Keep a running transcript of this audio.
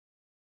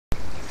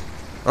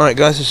Alright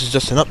guys, this is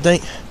just an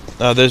update.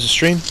 There's a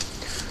stream.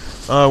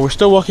 We're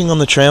still walking on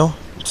the trail.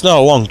 It's not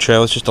a long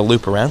trail, it's just a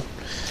loop around.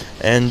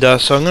 And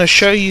so I'm going to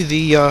show you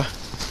the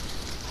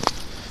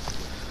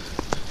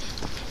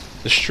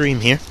stream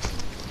here.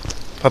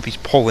 Puppy's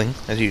pulling,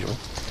 as usual.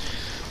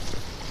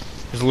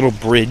 There's a little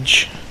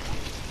bridge.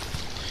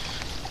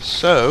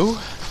 So,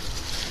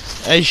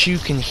 as you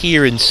can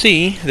hear and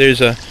see, there's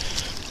a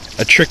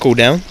trickle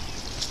down.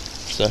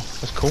 So,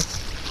 that's cool.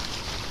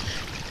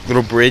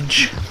 Little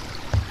bridge.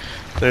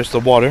 There's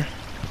the water.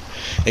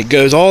 It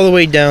goes all the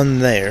way down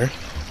there.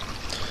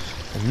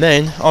 And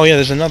then, oh yeah,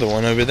 there's another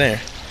one over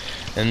there.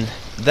 And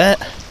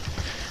that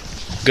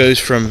goes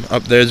from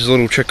up there. There's a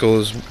little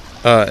trickle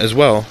as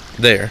well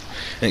there.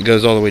 And it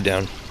goes all the way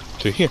down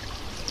to here.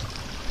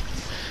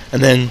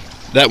 And then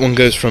that one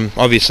goes from,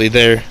 obviously,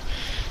 there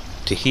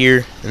to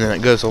here. And then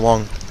it goes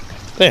along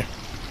there.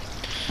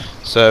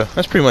 So,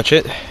 that's pretty much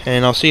it.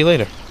 And I'll see you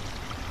later.